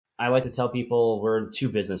I like to tell people we're in two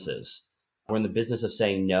businesses. We're in the business of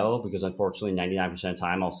saying no, because unfortunately, 99% of the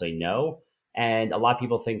time I'll say no. And a lot of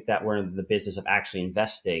people think that we're in the business of actually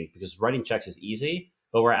investing because writing checks is easy,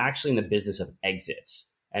 but we're actually in the business of exits.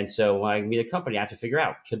 And so when I meet a company, I have to figure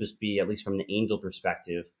out, could this be, at least from an angel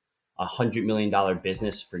perspective, $100 million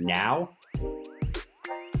business for now?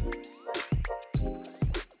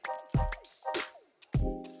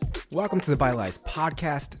 Welcome to the Vitalize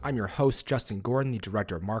Podcast. I'm your host, Justin Gordon, the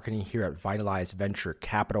Director of Marketing here at Vitalize Venture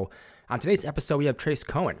Capital. On today's episode, we have Trace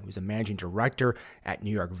Cohen, who's a Managing Director at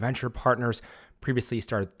New York Venture Partners. Previously, he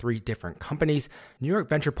started 3 different companies. New York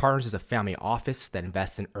Venture Partners is a family office that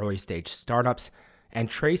invests in early-stage startups. And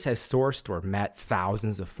Trace has sourced or met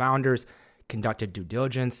thousands of founders, conducted due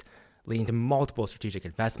diligence, leading to multiple strategic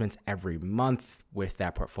investments every month with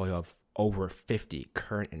that portfolio of over 50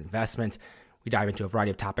 current investments. We dive into a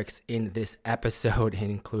variety of topics in this episode,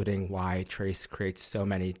 including why Trace creates so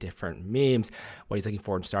many different memes, what he's looking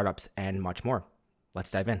for in startups, and much more.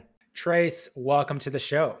 Let's dive in. Trace, welcome to the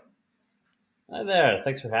show. Hi there.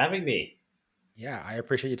 Thanks for having me. Yeah, I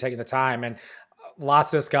appreciate you taking the time, and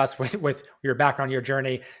lots to discuss with your background, your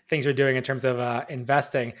journey, things you're doing in terms of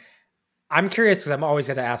investing. I'm curious because I'm always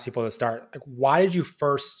going to ask people to start. Why did you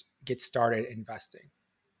first get started investing?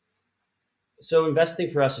 So investing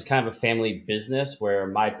for us is kind of a family business where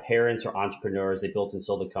my parents are entrepreneurs. They built and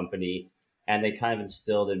sold a company, and they kind of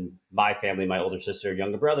instilled in my family, my older sister,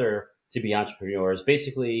 younger brother, to be entrepreneurs.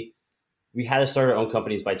 Basically, we had to start our own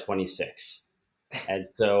companies by 26. And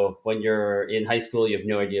so when you're in high school, you have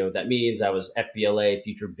no idea what that means. I was FBLA,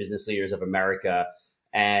 Future Business Leaders of America.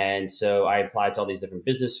 And so I applied to all these different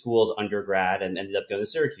business schools, undergrad, and ended up going to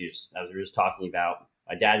Syracuse, as we were just talking about.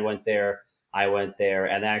 My dad went there, I went there,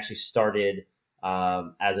 and I actually started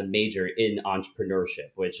as a major in entrepreneurship,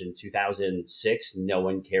 which in 2006, no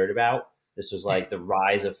one cared about. This was like the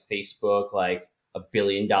rise of Facebook, like $1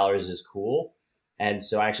 billion is cool. And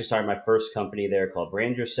so I actually started my first company there called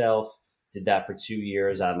Brand Yourself. Did that for 2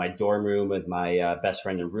 years out of my dorm room with my best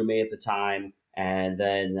friend and roommate at the time. And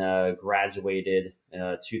then graduated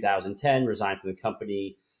 2010, resigned from the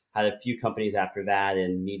company, had a few companies after that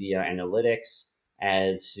in media analytics.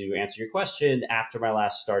 And to answer your question, after my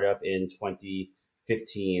last startup in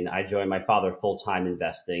 2015, I joined my father full-time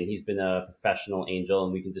investing. He's been a professional angel,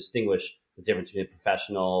 and we can distinguish the difference between a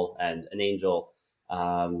professional and an angel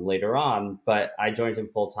later on. But I joined him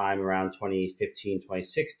full-time around 2015,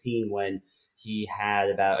 2016, when he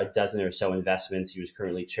had about a dozen or so investments. He was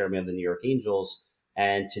currently chairman of the New York Angels.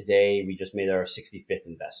 And today we just made our 65th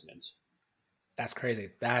investment. That's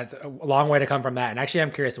crazy. That's a long way to come from that. And actually,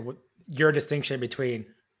 I'm curious, your distinction between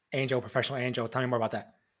angel, professional angel. Tell me more about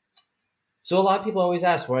that. So a lot of people always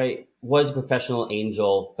ask, right, was a professional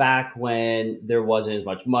angel back when there wasn't as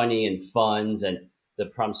much money and funds and the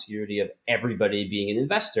promiscuity of everybody being an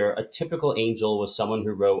investor? A typical angel was someone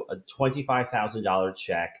who wrote a $25,000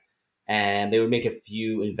 check and they would make a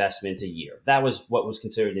few investments a year. That was what was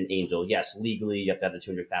considered an angel. Yes, legally, you have to have the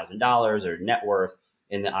 $200,000 or net worth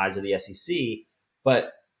in the eyes of the SEC.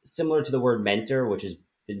 But similar to the word mentor, which has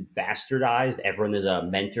been bastardized, everyone is a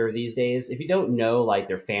mentor these days. If you don't know like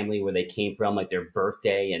their family, where they came from, like their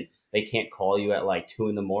birthday, and they can't call you at like 2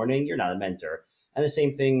 a.m, you're not a mentor. And the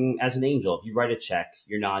same thing as an angel. If you write a check,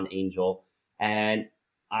 you're not an angel. And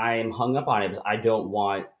I'm hung up on it because I don't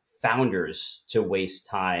want founders to waste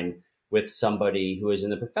time with somebody who is in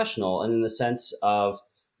the professional, and in the sense of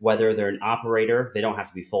whether they're an operator, they don't have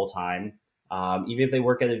to be full-time. Even if they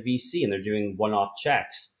work at a VC and they're doing one-off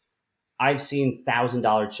checks, I've seen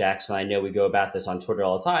 $1,000 checks, and I know we go about this on Twitter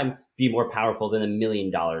all the time, be more powerful than $1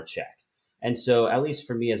 million check. And so at least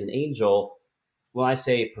for me as an angel, when I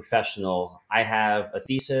say professional, I have a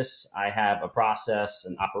thesis, I have a process,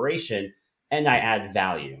 an operation, and I add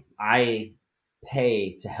value. I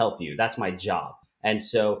pay to help you. That's my job. And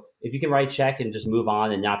so if you can write a check and just move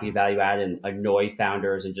on and not be value added and annoy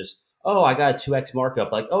founders and just, oh, I got a 2x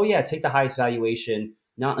markup, like, oh yeah, take the highest valuation,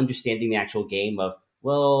 not understanding the actual game of,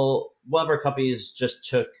 well, one of our companies just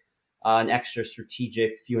took an extra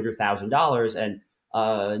strategic few $100,000, and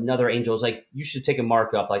another angel was like, you should take a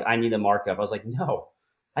markup. Like, I need a markup. I was like, no,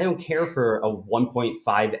 I don't care for a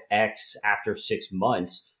 1.5x after 6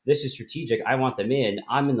 months. This is strategic. I want them in.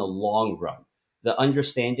 I'm in the long run. The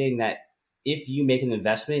understanding that if you make an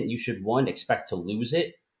investment, you should, one, expect to lose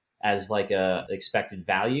it as like a expected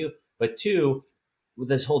value. But two, with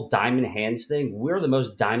this whole diamond hands thing, we're the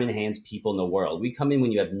most diamond hands people in the world. We come in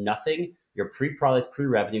when you have nothing. You're pre-product,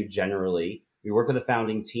 pre-revenue generally. We work with a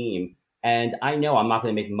founding team. And I know I'm not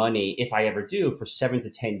going to make money, if I ever do, for 7 to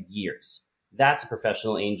 10 years. That's a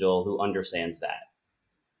professional angel who understands that.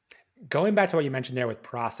 Going back to what you mentioned there with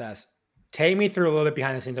process, take me through a little bit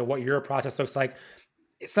behind the scenes of what your process looks like.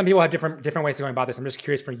 Some people have different ways of going about this. I'm just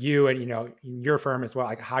curious for you and your firm as well,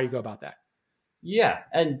 like how you go about that. Yeah,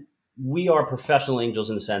 and we are professional angels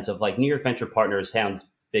in the sense of like New York Venture Partners sounds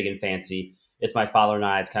big and fancy. It's my father and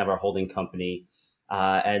I. It's kind of our holding company,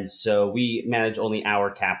 and so we manage only our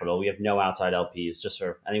capital. We have no outside LPs. Just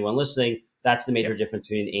for anyone listening, that's the major Yep. difference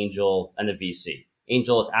between an angel and a VC.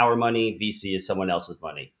 Angel, it's our money. VC is someone else's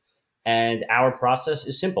money. And our process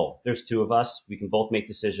is simple. There's two of us. We can both make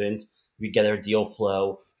decisions. We get our deal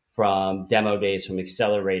flow from demo days, from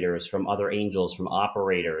accelerators, from other angels, from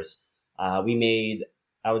operators. We made,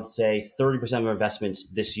 I would say, 30% of our investments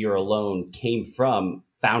this year alone came from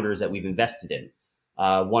founders that we've invested in.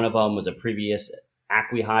 One of them was a previous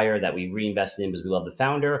acqui-hire that we reinvested in because we love the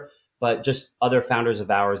founder, but just other founders of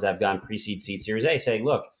ours that have gone pre-seed, seed, series A saying,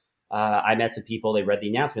 look, I met some people, they read the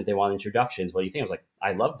announcement, they want introductions. What do you think? I was like,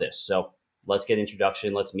 I love this. So let's get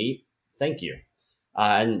introduction. Let's meet. Thank you.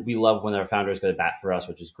 And we love when our founders go to bat for us,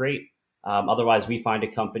 which is great. Otherwise, we find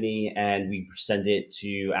a company and we send it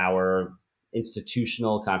to our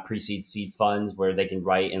institutional kind of pre-seed seed funds where they can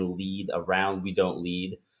write and lead around. We don't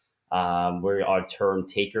lead. We are term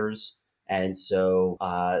takers. And so,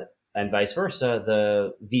 and vice versa,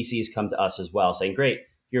 the VCs come to us as well saying, great,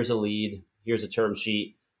 here's a lead, here's a term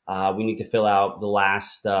sheet. We need to fill out the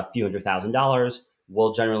last few $100,000.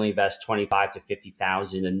 We'll generally invest 25 to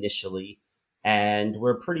 50,000 initially, and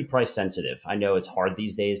we're pretty price sensitive. I know it's hard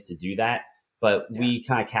these days to do that, but Yeah. we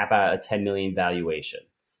kind of cap out a 10 million valuation.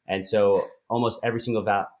 And so almost every single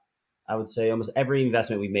I would say almost every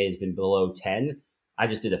investment we've made has been below 10. I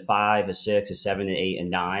just did a 5, a 6, a 7, an 8, and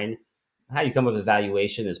 9. How you come up with a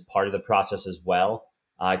valuation is part of the process as well,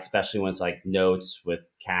 especially when it's like notes with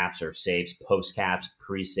caps or safes, post caps,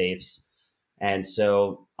 pre safes. And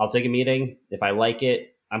so I'll take a meeting. If I like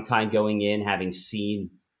it, I'm kind of going in having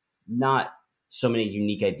seen not so many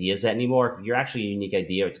unique ideas anymore. If you're actually a unique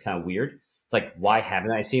idea, it's kind of weird. It's like, why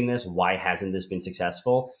haven't I seen this? Why hasn't this been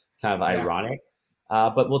successful? It's kind of Yeah. ironic.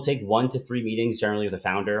 But we'll take 1 to 3 meetings generally with the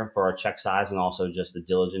founder for our check size and also just the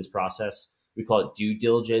diligence process. We call it due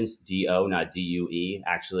diligence, DO, not DUE,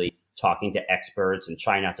 actually talking to experts and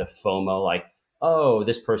trying not to FOMO, like, oh,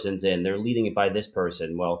 this person's in, they're leading it by this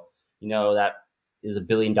person. Well, that is $1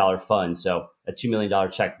 billion fund. So a $2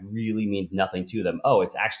 million check really means nothing to them. Oh,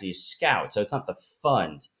 it's actually a scout. So it's not the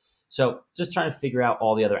fund. So just trying to figure out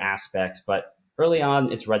all the other aspects. But early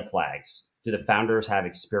on, it's red flags. Do the founders have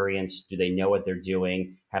experience? Do they know what they're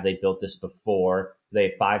doing? Have they built this before? Do they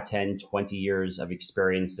have 5, 10, 20 years of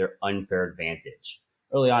experience? Their unfair advantage.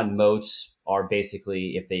 Early on, moats are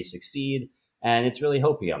basically if they succeed, and it's really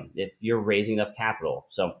hopium if you're raising enough capital.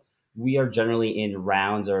 So we are generally in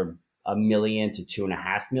rounds or 1 million to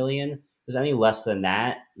 2.5 million. Because any less than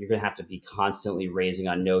that, you're going to have to be constantly raising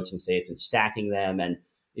on notes and safes and stacking them. And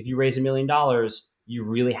if you raise $1 million, you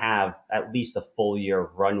really have at least a full year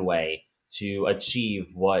of runway to achieve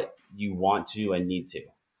what you want to and need to.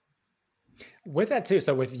 With that too,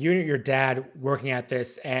 so with you and your dad working at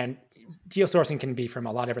this, and deal sourcing can be from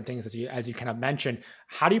a lot of different things as you kind of mentioned.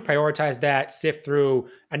 How do you prioritize that? Sift through.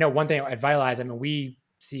 I know one thing at Vitalize. I mean, we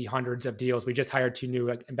see hundreds of deals. We just hired 2 new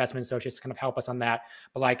investment associates to kind of help us on that.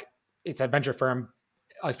 But like, it's a venture firm,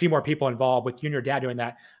 a few more people involved. With you and your dad doing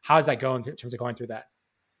that, how is that going in terms of going through that?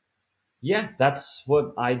 Yeah, that's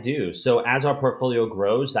what I do. So as our portfolio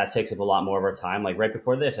grows, that takes up a lot more of our time. Like right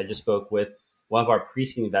before this, I just spoke with one of our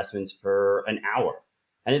pre-seed investments for an hour.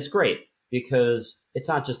 And it's great because it's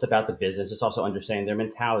not just about the business, it's also understanding their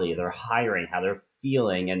mentality, their hiring, how they're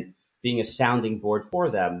feeling, and being a sounding board for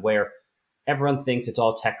them, where everyone thinks it's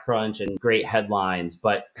all TechCrunch and great headlines,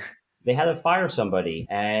 but they had to fire somebody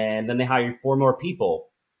and then they hired 4 more people.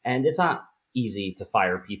 And it's not easy to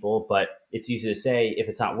fire people, but it's easy to say if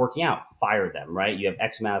it's not working out, fire them, right? You have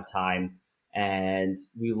X amount of time. And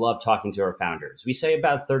we love talking to our founders. We say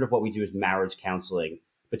about a third of what we do is marriage counseling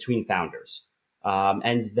between founders.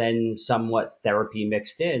 And then somewhat therapy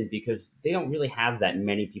mixed in because they don't really have that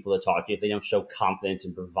many people to talk to if they don't show confidence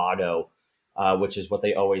and bravado, which is what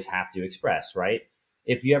they always have to express, right?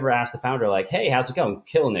 If you ever ask the founder, like, hey, how's it going?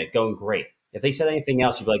 Killing it, going great. If they said anything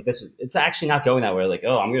else, you'd be like, it's actually not going that way. Like,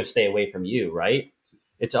 oh, I'm going to stay away from you, right?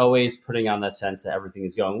 It's always putting on that sense that everything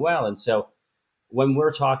is going well. And so when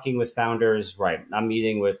we're talking with founders, right, I'm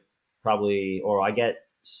meeting with or I get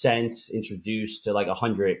sent, introduced to like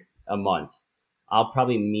 100 a month. I'll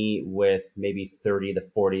probably meet with maybe 30 to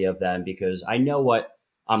 40 of them because I know what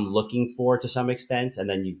I'm looking for to some extent. And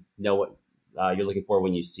then you know what you're looking for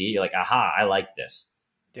when you see it. You're like, aha, I like this.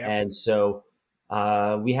 Yep. And so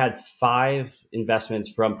We had 5 investments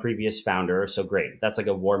from previous founders. So great. That's like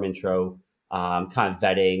a warm intro, kind of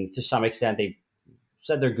vetting. To some extent, they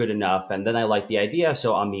said they're good enough. And then I like the idea,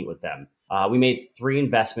 so I'll meet with them. We made 3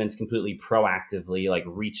 investments completely proactively, like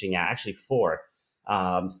reaching out, actually 4.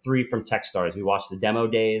 3 from Techstars. We watched the demo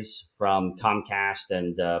days from Comcast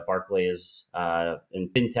and Barclays and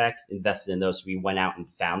FinTech, invested in those. So we went out and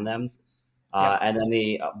found them. Yep. And then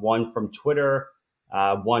the one from Twitter,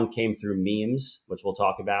 one came through memes, which we'll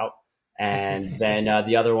talk about. And then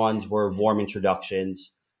the other ones were warm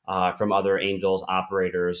introductions from other angels,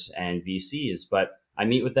 operators, and VCs. But I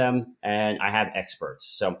meet with them and I have experts.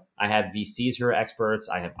 So I have VCs who are experts,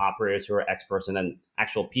 I have operators who are experts, and then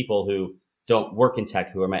actual people who don't work in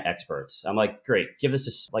tech who are my experts. I'm like, great, give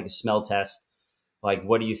this like a smell test. Like,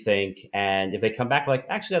 what do you think? And if they come back like,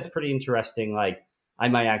 actually, that's pretty interesting. Like, I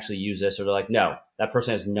might actually use this. Or they're like, no, that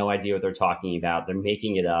person has no idea what they're talking about. They're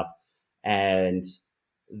making it up. And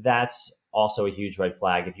that's also a huge red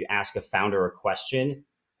flag. If you ask a founder a question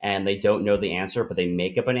and they don't know the answer, but they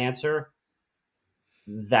make up an answer,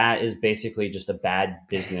 that is basically just a bad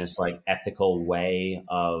business, like ethical way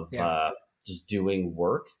of Yeah. just doing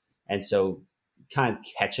work. And so kind of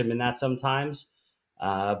catch them in that sometimes.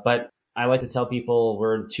 But I like to tell people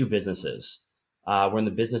we're in 2 businesses. We're in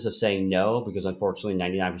the business of saying no, because unfortunately,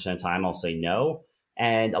 99% of the time I'll say no.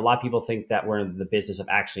 And a lot of people think that we're in the business of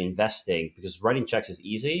actually investing, because writing checks is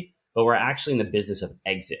easy, but we're actually in the business of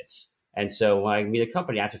exits. And so when I meet a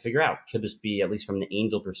company, I have to figure out, could this be, at least from an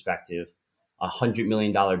angel perspective, $100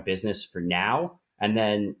 million business for now? And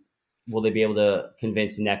then will they be able to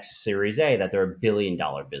convince the next Series A that they're $1 billion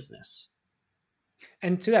business?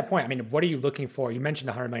 And to that point, I mean, what are you looking for? You mentioned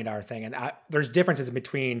the $100 million thing, and there's differences in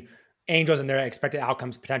between angels and their expected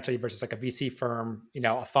outcomes potentially versus like a VC firm,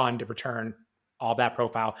 a fund, a return, all that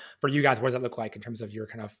profile. For you guys, what does that look like in terms of your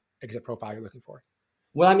kind of exit profile you're looking for?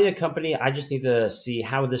 When I meet a company, I just need to see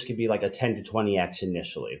how this could be like a 10 to 20x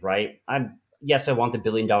initially, right? Yes, I want the $1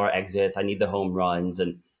 billion exits. I need the home runs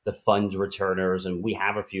and the fund returners, and we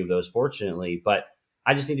have a few of those, fortunately. But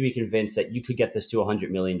I just need to be convinced that you could get this to $100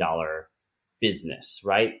 million business,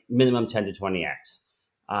 right? Minimum 10 to 20x.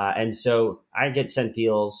 And so I get sent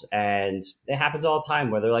deals, and it happens all the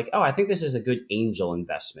time where they're like, oh, I think this is a good angel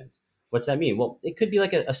investment. What's that mean? Well, it could be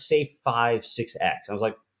like a safe 5, 6x. I was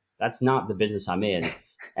like, that's not the business I'm in.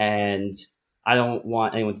 And I don't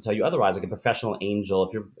want anyone to tell you otherwise. Like a professional angel,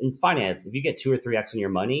 if you're in finance, if you get 2 or 3x on your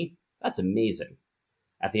money, that's amazing.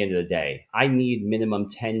 At the end of the day, I need minimum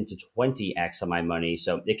 10 to 20x on my money.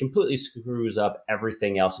 So it completely screws up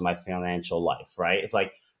everything else in my financial life, right? It's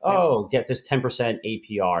like, Yep. oh, get this 10%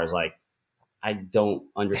 APR. Is like, I don't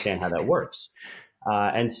understand how that works.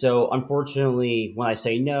 And so, unfortunately, when I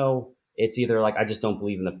say no, it's either like I just don't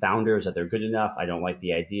believe in the founders, that they're good enough. I don't like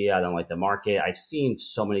the idea. I don't like the market. I've seen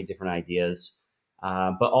so many different ideas,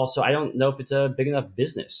 but also I don't know if it's a big enough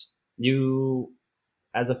business. You,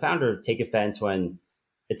 as a founder, take offense when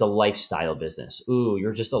it's a lifestyle business. Ooh,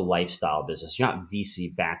 you're just a lifestyle business. You're not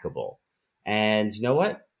VC backable. And you know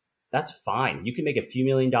what? That's fine. You can make a few $1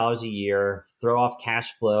 million a year, throw off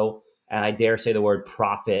cash flow, and I dare say the word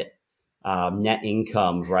profit, net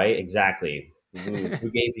income, right? Exactly.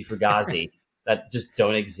 Fugazi, fugazi, that just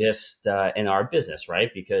don't exist in our business,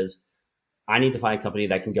 right? Because I need to find a company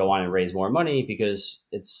that can go on and raise more money, because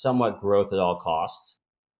it's somewhat growth at all costs.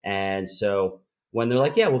 And so when they're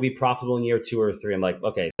like, yeah, we'll be profitable in year 2 or 3, I'm like,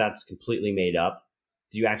 okay, that's completely made up.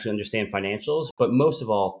 Do you actually understand financials? But most of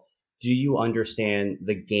all, do you understand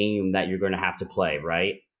the game that you're going to have to play,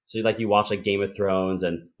 right? So like you watch like Game of Thrones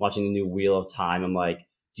and watching the new Wheel of Time. I'm like,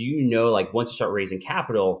 do you know, like once you start raising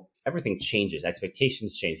capital, everything changes,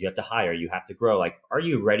 expectations change. You have to hire, you have to grow. Like, are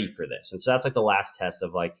you ready for this? And so that's like the last test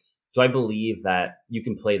of like, do I believe that you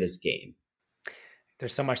can play this game?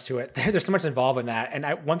 There's so much to it. There's so much involved in that. And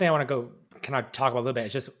one thing I want to go kind of talk about a little bit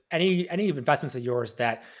is just any investments of yours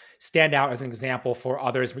that stand out as an example for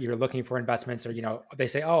others when you're looking for investments, or they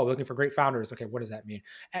say, oh, looking for great founders. Okay, what does that mean?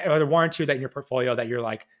 Are there one or two that in your portfolio that you're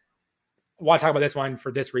like, I want to talk about this one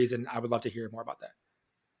for this reason? I would love to hear more about that.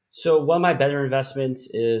 So one of my better investments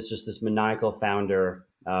is just this maniacal founder,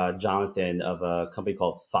 Jonathan, of a company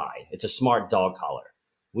called Phi. It's a smart dog collar.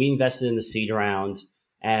 We invested in the seed round,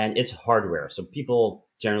 and it's hardware. So people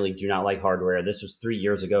generally do not like hardware. This was 3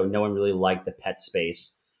 years ago. No one really liked the pet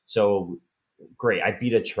space. So great, I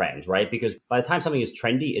beat a trend, right? Because by the time something is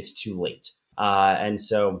trendy, it's too late. And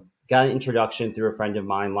so got an introduction through a friend of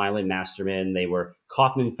mine, Lylan Masterman. They were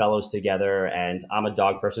Kaufman Fellows together, and I'm a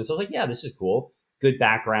dog person. So I was like, yeah, this is cool. Good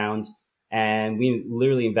background. And we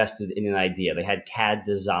literally invested in an idea. They had CAD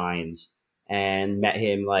designs, and met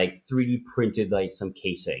him, like 3D printed like some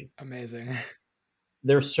casing. Amazing.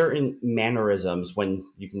 there are certain mannerisms when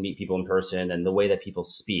you can meet people in person and the way that people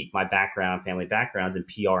speak. My background, family backgrounds in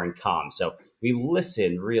PR and comms. So we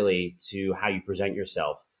listen really to how you present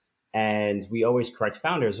yourself. And we always correct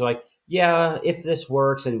founders. We're like, yeah, if this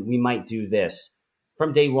works and we might do this.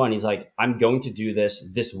 From day one, he's like, I'm going to do this.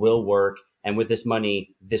 This will work. And with this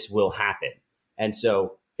money, this will happen. And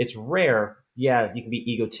so it's rare. Yeah, you can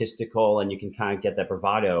be egotistical and you can kind of get that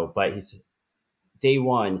bravado. But he's day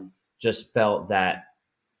one just felt that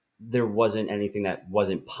there wasn't anything that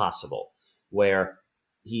wasn't possible, where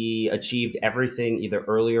he achieved everything either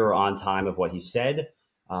earlier or on time of what he said.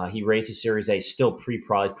 He raised his Series A still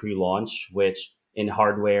pre-product, pre-launch, which in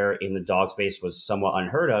hardware in the dog space was somewhat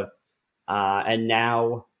unheard of. And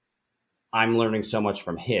now I'm learning so much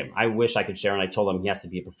from him. I wish I could share, and I told him he has to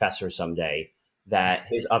be a professor someday, that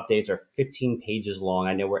his updates are 15 pages long.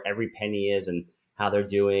 I know where every penny is and how they're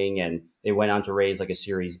doing. And they went on to raise like a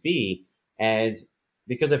Series B. And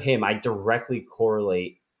because of him, I directly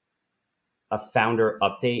correlate a founder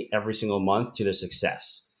update every single month to their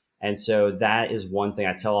success. And so that is one thing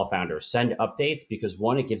I tell all founders: send updates, because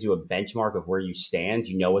one, it gives you a benchmark of where you stand.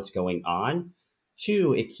 You know what's going on.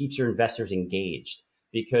 Two, it keeps your investors engaged,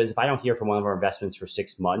 because if I don't hear from one of our investments for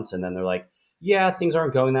 6 months and then they're like, yeah, things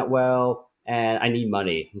aren't going that well and I need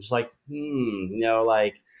money, I'm just like,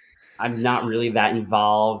 like, I'm not really that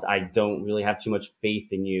involved. I don't really have too much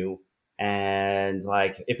faith in you. And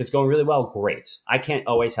like, if it's going really well, great. I can't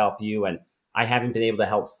always help you. And I haven't been able to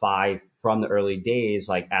help five from the early days,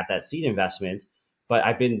 like at that seed investment, but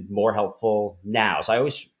I've been more helpful now. So I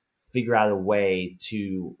always figure out a way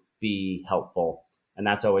to be helpful. And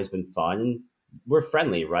that's always been fun. We're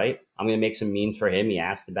friendly, right? I'm going to make some memes for him. He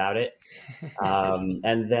asked about it.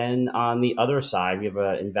 And then on the other side, we have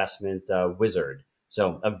an investment wizard.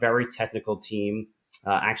 So a very technical team,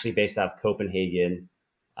 actually based out of Copenhagen.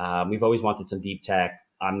 We've always wanted some deep tech.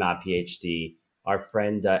 I'm not a PhD. Our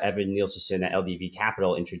friend Evan Nielsen at LDV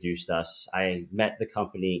Capital introduced us. I met the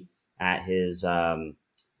company at his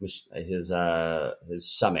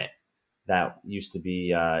summit that used to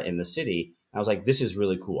be in the city. I was like, this is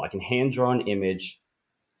really cool. I can hand draw an image,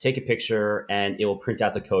 take a picture, and it will print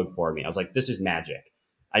out the code for me. I was like, this is magic.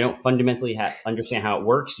 I don't fundamentally understand how it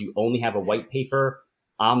works. You only have a white paper.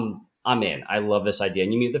 I'm in. I love this idea.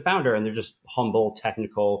 And you meet the founder, and they're just humble,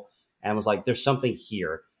 technical, and I was like, there's something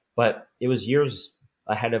here. But it was years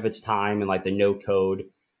ahead of its time and like the no code.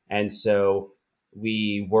 And so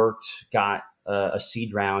we got a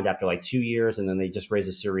seed round after like 2 years, and then they just raised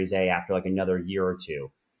a Series A after like another year or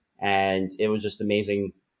two. And it was just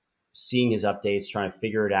amazing seeing his updates, trying to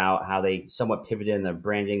figure it out, how they somewhat pivoted in their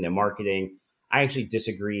branding, their marketing. I actually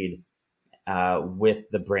disagreed with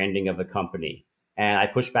the branding of the company, and I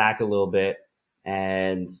pushed back a little bit,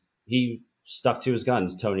 and he stuck to his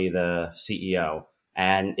guns, Tony, the CEO,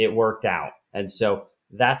 and it worked out. And so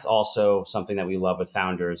that's also something that we love with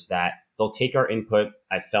founders, that they'll take our input.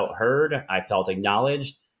 I felt heard, I felt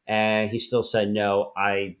acknowledged, and he still said, no,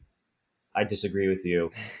 I disagree with you,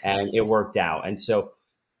 and it worked out. And so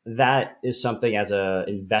that is something as an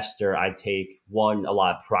investor I take a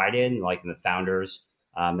lot of pride in, like in the founders,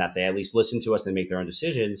 that they at least listen to us and make their own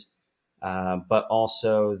decisions, but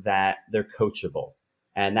also that they're coachable.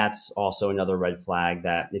 And that's also another red flag,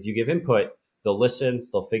 that if you give input, they'll listen,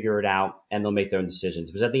 they'll figure it out, and they'll make their own decisions.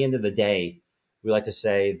 Because at the end of the day, we like to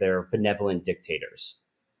say they're benevolent dictators.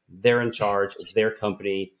 They're in charge. It's their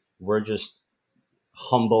company. We're just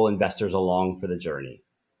humble investors along for the journey.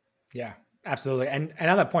 Yeah, absolutely. And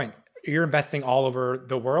on that point, you're investing all over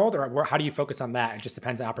the world, or how do you focus on that? It just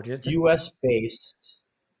depends on opportunity. U.S. based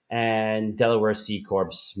and Delaware C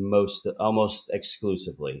corps almost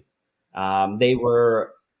exclusively. They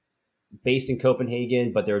were based in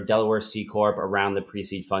Copenhagen, but they're Delaware C corp around the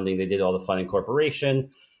pre-seed funding. They did all the funding corporation,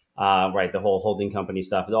 right? The whole holding company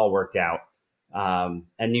stuff. It all worked out.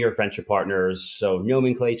 And New York Venture Partners. So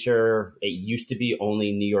nomenclature, it used to be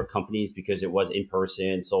only New York companies because it was in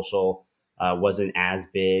person, social wasn't as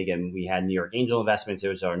big, and we had New York Angel Investments. It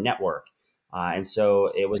was our network. And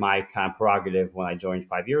so it was my kind of prerogative when I joined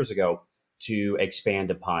 5 years ago to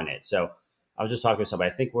expand upon it. So I was just talking to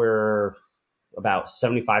somebody. I think we're about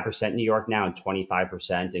 75% New York now and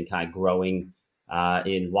 25% and kind of growing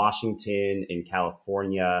in Washington, in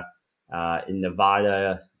California, in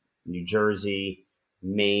Nevada, New Jersey,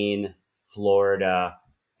 Maine, Florida,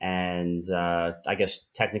 and I guess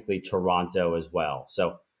technically Toronto as well.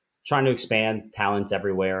 So trying to expand talents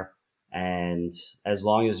everywhere. And as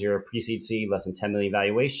long as you're a pre-seed seed, less than 10 million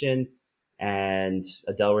valuation, and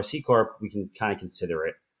a Delaware C Corp, we can kind of consider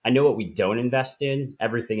it. I know what we don't invest in.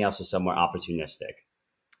 Everything else is somewhat opportunistic.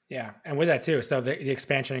 Yeah, and with that too, so the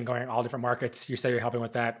expansion and going all different markets, you say you're helping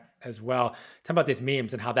with that as well. Tell me about these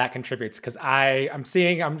memes and how that contributes, because I'm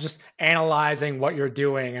just analyzing what you're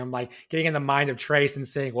doing. I'm like getting in the mind of Trace and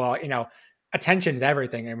saying, well, attention is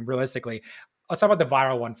everything. And realistically, let's talk about the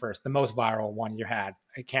viral one first, the most viral one you had.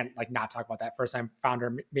 I can't like not talk about that first time founder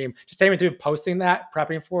meme. Just take me through posting that,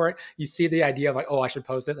 prepping for it. You see the idea of like, oh, I should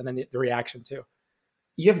post this, and then the reaction too.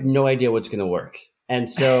 You have no idea what's going to work. And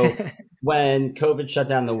so when COVID shut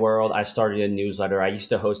down the world, I started a newsletter. I used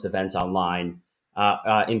to host events online,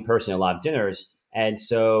 in person, a lot of dinners. And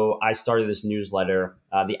so I started this newsletter,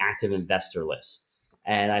 the Active Investor List.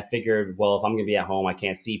 And I figured, well, if I'm going to be at home, I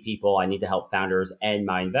can't see people. I need to help founders and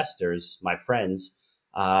my investors, my friends.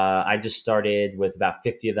 I just started with about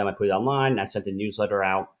 50 of them. I put it online. I sent a newsletter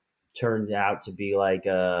out. Turned out to be like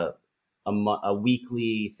a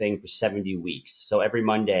weekly thing for 70 weeks. So every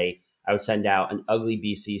Monday, I would send out an ugly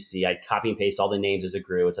BCC. I'd copy and paste all the names as it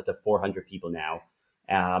grew. It's up to 400 people now.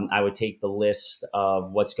 I would take the list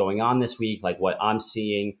of what's going on this week, like what I'm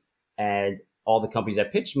seeing, and all the companies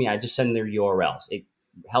that pitched me, I just send their URLs. It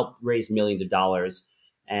helped raise millions of dollars.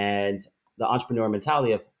 And the entrepreneur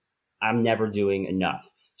mentality of I'm never doing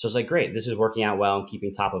enough. So it's like, great, this is working out well. I'm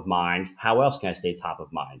keeping top of mind. How else can I stay top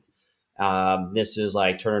of mind? This is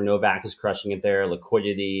like Turner Novak is crushing it there,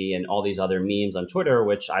 liquidity, and all these other memes on Twitter,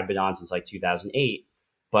 which I've been on since like 2008,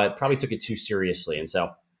 but probably took it too seriously. And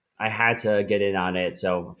so I had to get in on it.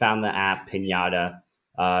 So I found the app Pinata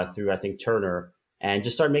through, I think, Turner, and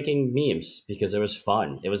just started making memes because it was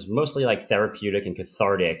fun. It was mostly like therapeutic and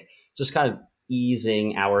cathartic, just kind of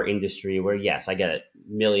easing our industry where, yes, I get it.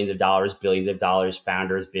 Millions of dollars, billions of dollars,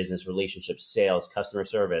 founders, business, relationships, sales, customer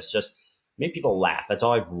service, just make people laugh. That's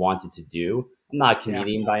all I've wanted to do. I'm not a Yeah.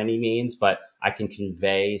 comedian by any means, but I can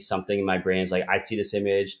convey something in my brain. It's like, I see this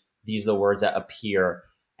image. These are the words that appear.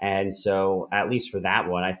 And so at least for that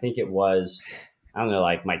one, I think it was, I don't know,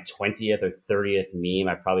 like my 20th or 30th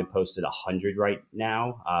meme. I've probably posted 100 right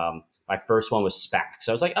now. My first one was SPAC.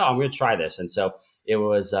 So I was like, oh, I'm going to try this. And so it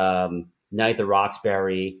was Night at the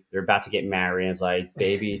Roxbury. They're about to get married. And it's like,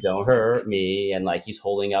 baby, don't hurt me. And like he's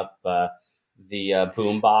holding up the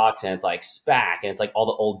boom box, and it's like SPAC, and it's like all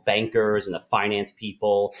the old bankers and the finance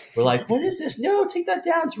people were like, what is this? No, take that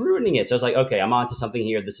down. It's ruining it. So I was like, okay, I'm onto something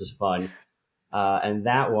here. This is fun. And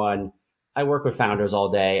that one, I work with founders all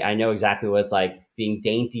day. I know exactly what it's like being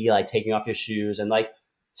dainty, like taking off your shoes and like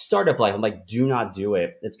startup life. I'm like, do not do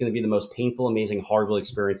it. It's going to be the most painful, amazing, horrible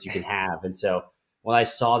experience you can have. And so when I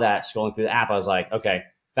saw that scrolling through the app, I was like, okay,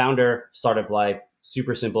 founder, startup life,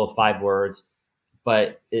 super simple, 5 words,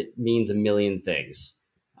 but it means a million things.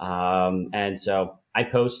 And so I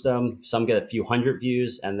post them. Some get a few hundred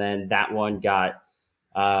views, and then that one got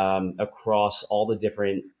across all the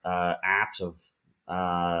different apps of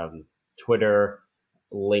Twitter,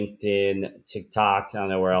 LinkedIn, TikTok. I don't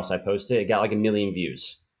know where else I posted. It got like 1 million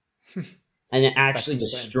views. And it actually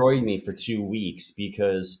destroyed me for 2 weeks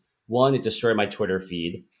because one, it destroyed my Twitter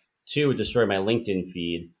feed. Two, it destroyed my LinkedIn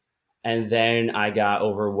feed. And then I got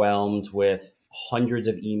overwhelmed with hundreds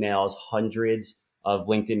of emails, hundreds of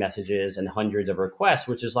LinkedIn messages, and hundreds of requests,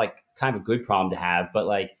 which is like kind of a good problem to have. But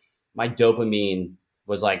like my dopamine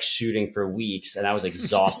was like shooting for weeks, and I was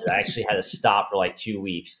exhausted. I actually had to stop for like 2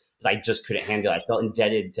 weeks because I just couldn't handle it. I felt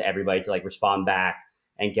indebted to everybody to like respond back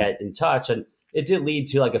and get in touch. And it did lead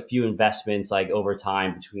to like a few investments like over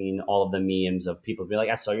time between all of the memes of people be like,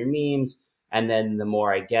 I saw your memes. And then the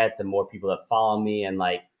more I get, the more people that follow me. And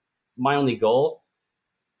like my only goal,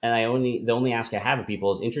 and the only ask I have of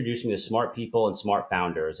people is introducing me to smart people and smart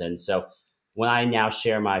founders. And so when I now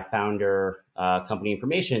share my founder company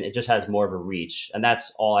information, it just has more of a reach. And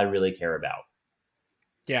that's all I really care about.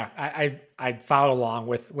 Yeah, I followed along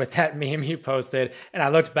with that meme you posted, and I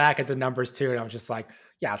looked back at the numbers too, and I was just like,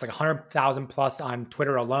 yeah, it's like 100,000 plus on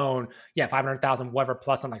Twitter alone. Yeah, 500,000 whatever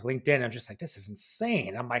plus on like LinkedIn. I'm just like, this is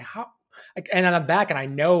insane. I'm like, how? Like, and then I'm back, and I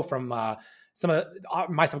know from some of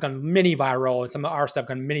my stuff gone mini viral, and some of our stuff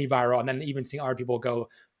gone mini viral, and then even seeing other people go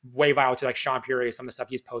way viral to like Sean Puri. Some of the stuff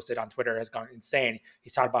he's posted on Twitter has gone insane.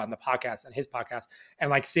 He's talked about it in the podcast and his podcast,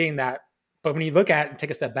 and like seeing that. But when you look at it and take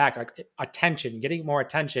a step back, like attention, getting more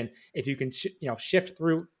attention, if you can, shift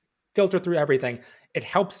through, filter through everything, it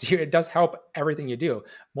helps you. It does help everything you do.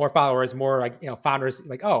 More followers, more like, founders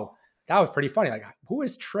like, oh, that was pretty funny. Like, who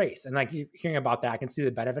is Trace? And like hearing about that, I can see the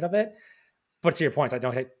benefit of it. But to your point, I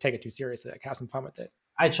don't take it too seriously. Like have some fun with it.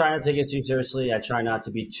 I try not to take it too seriously. I try not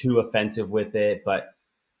to be too offensive with it, but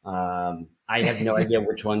I have no idea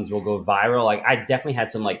which ones will go viral. Like I definitely had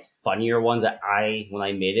some like funnier ones that when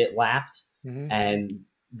I made it, laughed. Mm-hmm. And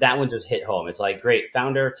that one just hit home. It's like, great,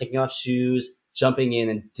 founder taking off shoes, jumping in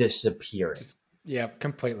and disappearing. Yeah,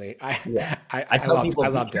 completely. Yeah. I, I I tell loved, people I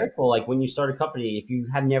be loved it. careful. Like when you start a company, if you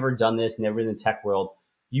have never done this, never in the tech world,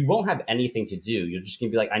 you won't have anything to do. You're just gonna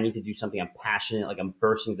be like, I need to do something. I'm passionate, like I'm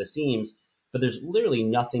bursting at the seams, but there's literally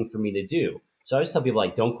nothing for me to do. So I always tell people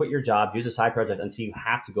like, don't quit your job, use a side project until you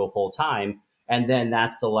have to go full time, and then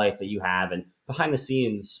that's the life that you have. And behind the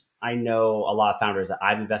scenes, I know a lot of founders that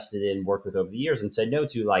I've invested in, worked with over the years, and said no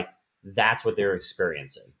to. Like that's what they're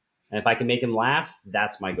experiencing, and if I can make them laugh,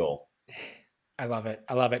 that's my goal. I love it.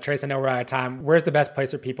 I love it. Trace, I know we're out of time. Where's the best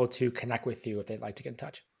place for people to connect with you if they'd like to get in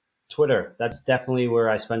touch? Twitter. That's definitely where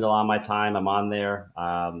I spend a lot of my time. I'm on there.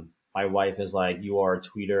 My wife is like, "You are a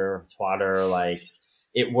tweeter, twatter." Like,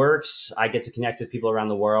 it works. I get to connect with people around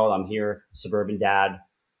the world. I'm here, suburban dad,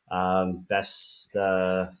 best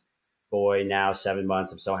boy now, 7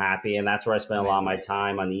 months. I'm so happy, and that's where I spend a lot of Amazing. my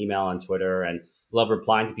time on email, on Twitter, and love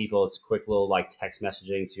replying to people. It's quick little like text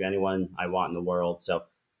messaging to anyone I want in the world. So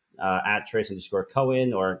at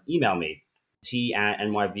Trace_Cohen or email me,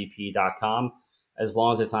 t@nyvp.com. As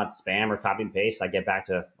long as it's not spam or copy and paste, I get back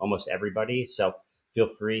to almost everybody. So feel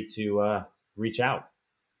free to reach out.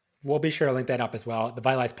 We'll be sure to link that up as well,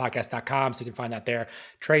 thevitalizepodcast.com, so you can find that there.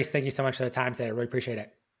 Trace, thank you so much for the time today. I really appreciate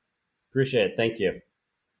it. Appreciate it. Thank you.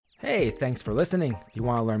 Hey, thanks for listening. If you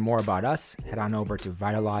want to learn more about us, head on over to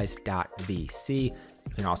vitalize.vc. You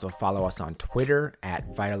can also follow us on Twitter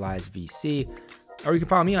at vitalizevc, or you can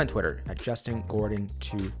follow me on Twitter at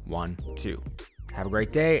JustinGordon212. Have a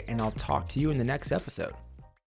great day, and I'll talk to you in the next episode.